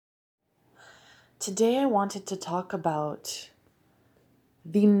Today I wanted to talk about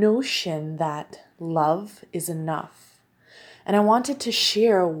the notion that love is enough. And I wanted to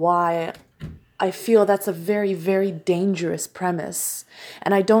share why I feel that's a very, very dangerous premise.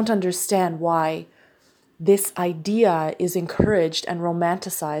 And I don't understand why this idea is encouraged and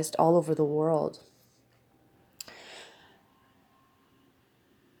romanticized all over the world.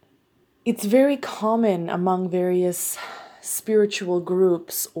 It's very common among various spiritual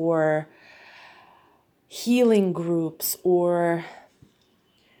groups or healing groups or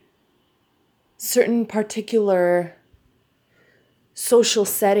certain particular social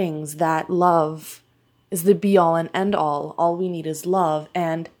settings that love is the be all and end all. All we need is love.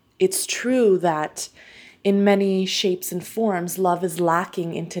 And it's true that in many shapes and forms, love is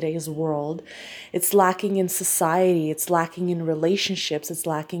lacking in today's world. It's lacking in society. It's lacking in relationships. It's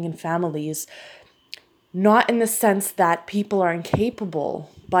lacking in families. Not in the sense that people are incapable,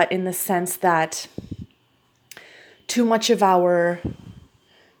 but in the sense that too much of our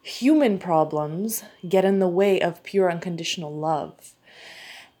human problems get in the way of pure unconditional love.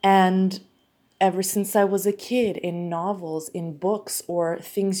 And ever since I was a kid, in novels, in books, or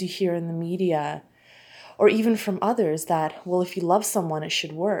things you hear in the media, or even from others, that, well, if you love someone, it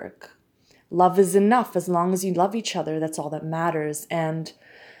should work. Love is enough. As long as you love each other, that's all that matters. And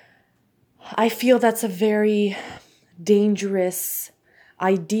I feel that's a very dangerous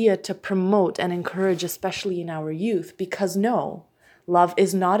idea to promote and encourage, especially in our youth, because no, love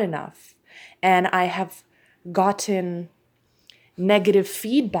is not enough. And I have gotten negative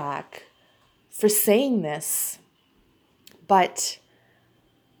feedback for saying this, but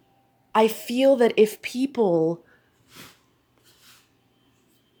I feel that if people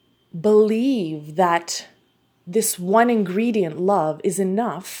believe that this one ingredient, love, is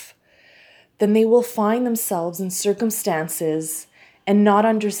enough, then they will find themselves in circumstances and not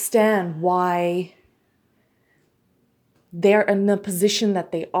understand why they're in the position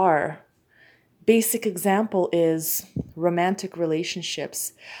that they are. Basic example is romantic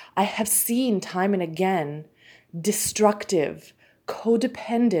relationships. I have seen time and again destructive,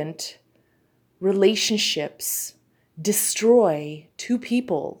 codependent relationships destroy two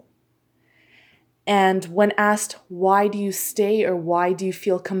people. And when asked, why do you stay, or why do you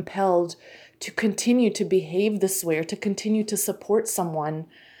feel compelled to continue to behave this way or to continue to support someone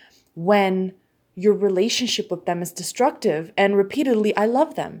when your relationship with them is destructive? And repeatedly, I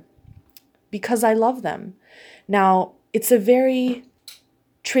love them because I love them. Now, it's a very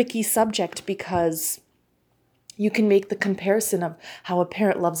tricky subject because you can make the comparison of how a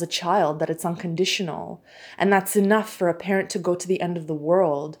parent loves a child, that it's unconditional. And that's enough for a parent to go to the end of the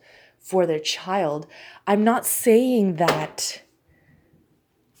world for their child. I'm not saying that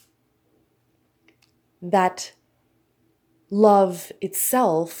love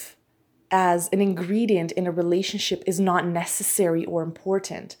itself as an ingredient in a relationship is not necessary or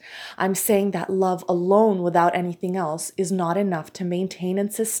important. I'm saying that love alone without anything else is not enough to maintain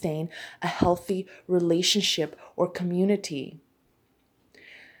and sustain a healthy relationship or community.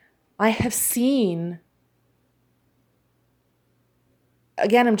 I have seen,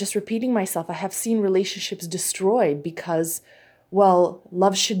 again, I'm just repeating myself, I have seen relationships destroyed because, well,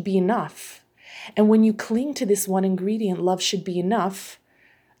 love should be enough. And when you cling to this one ingredient, love should be enough,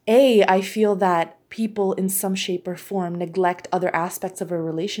 I feel that people in some shape or form neglect other aspects of a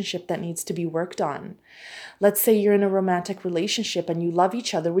relationship that needs to be worked on. Let's say you're in a romantic relationship and you love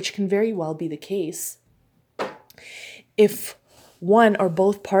each other, which can very well be the case. If one or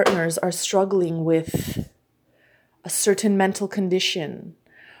both partners are struggling with a certain mental condition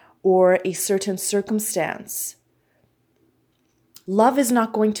or a certain circumstance, love is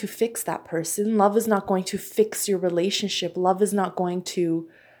not going to fix that person. Love is not going to fix your relationship. Love is not going to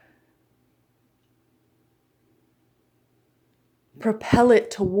propel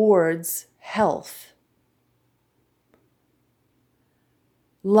it towards health.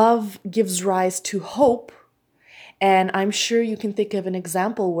 Love gives rise to hope. And I'm sure you can think of an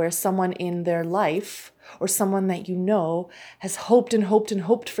example where someone in their life or someone that you know has hoped and hoped and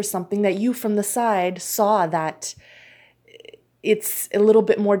hoped for something that you from the side saw that it's a little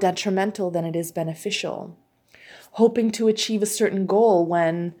bit more detrimental than it is beneficial. Hoping to achieve a certain goal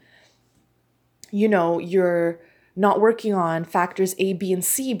when, you're not working on factors A, B, and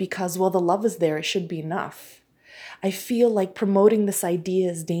C because, well, the love is there, it should be enough. I feel like promoting this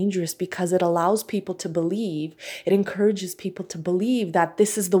idea is dangerous because it allows people to believe, it encourages people to believe that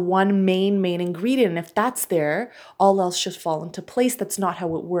this is the one main ingredient. And if that's there, all else should fall into place. That's not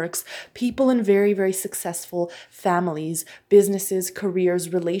how it works. People in very, very successful families, businesses,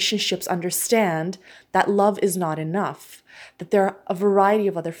 careers, relationships understand that love is not enough, that there are a variety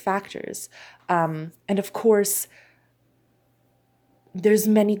of other factors. And of course, there's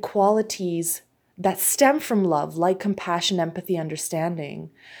many qualities that stem from love, like compassion, empathy, understanding.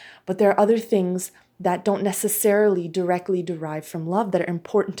 But there are other things that don't necessarily directly derive from love that are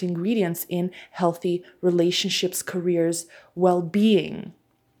important ingredients in healthy relationships, careers, well-being.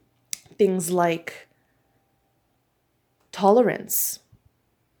 Things like tolerance,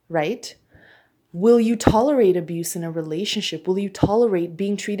 right? Will you tolerate abuse in a relationship? Will you tolerate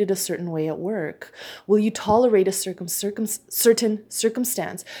being treated a certain way at work? Will you tolerate a certain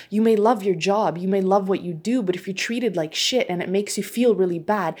circumstance? You may love your job, you may love what you do, but if you're treated like shit and it makes you feel really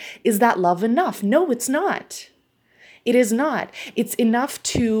bad, is that love enough? No, it's not. It is not. It's enough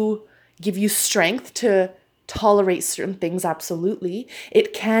to give you strength to tolerate certain things, absolutely.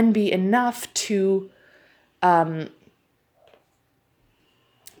 It can be enough to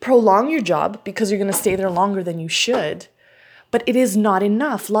prolong your job because you're going to stay there longer than you should. But it is not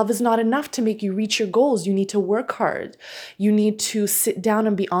enough. Love is not enough to make you reach your goals. You need to work hard. You need to sit down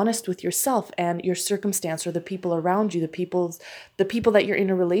and be honest with yourself and your circumstance or the people around you, the people that you're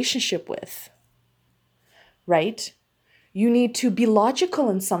in a relationship with, right? You need to be logical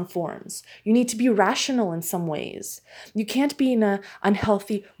in some forms. You need to be rational in some ways. You can't be in an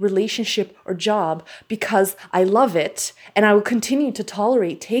unhealthy relationship or job because I love it and I will continue to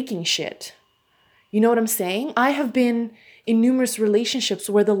tolerate taking shit. You know what I'm saying? I have been in numerous relationships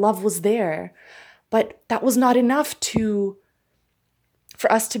where the love was there, but that was not enough for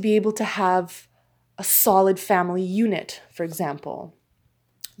us to be able to have a solid family unit, for example.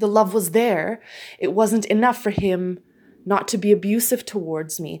 The love was there. It wasn't enough for him not to be abusive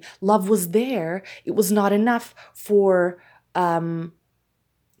towards me. Love was there. It was not enough for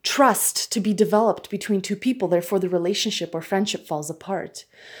trust to be developed between two people. Therefore, the relationship or friendship falls apart.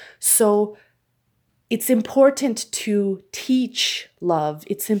 So it's important to teach love.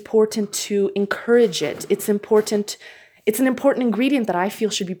 It's important to encourage it. It's an important ingredient that I feel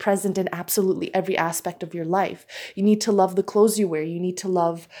should be present in absolutely every aspect of your life. You need to love the clothes you wear. You need to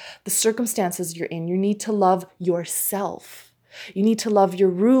love the circumstances you're in. You need to love yourself. You need to love your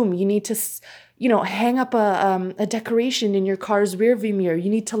room. You need to, hang up a decoration in your car's rearview mirror. You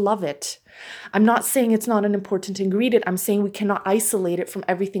need to love it. I'm not saying it's not an important ingredient. I'm saying we cannot isolate it from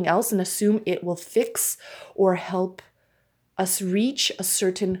everything else and assume it will fix or help us reach a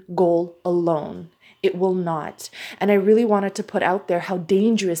certain goal alone. It will not. And I really wanted to put out there how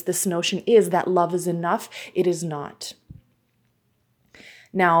dangerous this notion is that love is enough. It is not.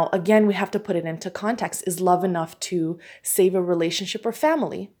 Now, again, we have to put it into context. Is love enough to save a relationship or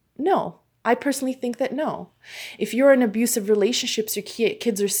family? No. I personally think that no. If you're in abusive relationships, your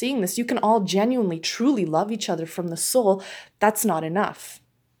kids are seeing this, you can all genuinely, truly love each other from the soul. That's not enough.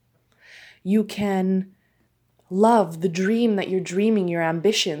 You can love the dream that you're dreaming, your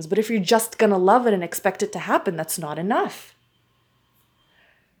ambitions. But if you're just going to love it and expect it to happen, that's not enough.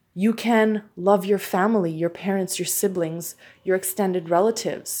 You can love your family, your parents, your siblings, your extended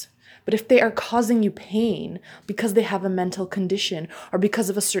relatives. But if they are causing you pain because they have a mental condition or because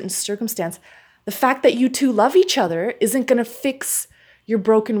of a certain circumstance, the fact that you two love each other isn't going to fix your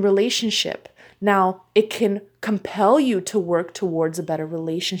broken relationship. Now, it can compel you to work towards a better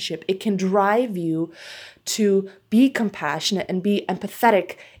relationship. It can drive you to be compassionate and be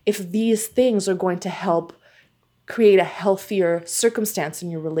empathetic if these things are going to help create a healthier circumstance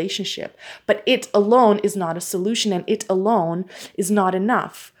in your relationship. But it alone is not a solution, and it alone is not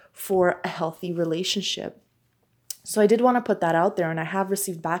enough for a healthy relationship. So I did want to put that out there, and I have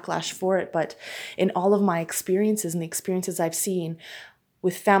received backlash for it, but in all of my experiences and the experiences I've seen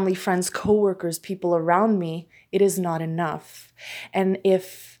with family, friends, coworkers, people around me, it is not enough. And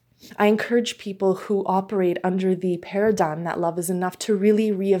if I encourage people who operate under the paradigm that love is enough to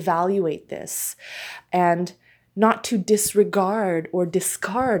really reevaluate this and not to disregard or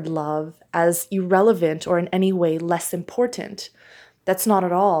discard love as irrelevant or in any way less important. That's not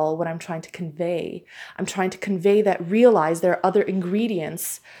at all what I'm trying to convey. I'm trying to convey that realize there are other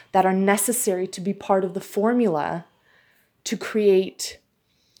ingredients that are necessary to be part of the formula to create,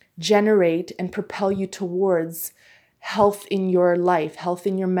 generate, and propel you towards health in your life, health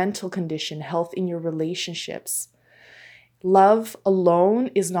in your mental condition, health in your relationships. Love alone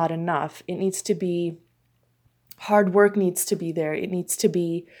is not enough. It needs to be, hard work needs to be there. It needs to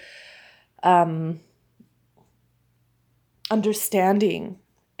be understanding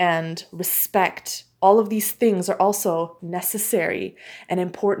and respect, all of these things are also necessary and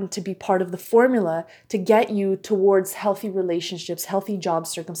important to be part of the formula to get you towards healthy relationships, healthy job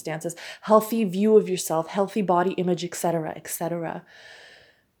circumstances, healthy view of yourself, healthy body image, etc., etc.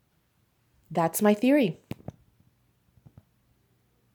 That's my theory.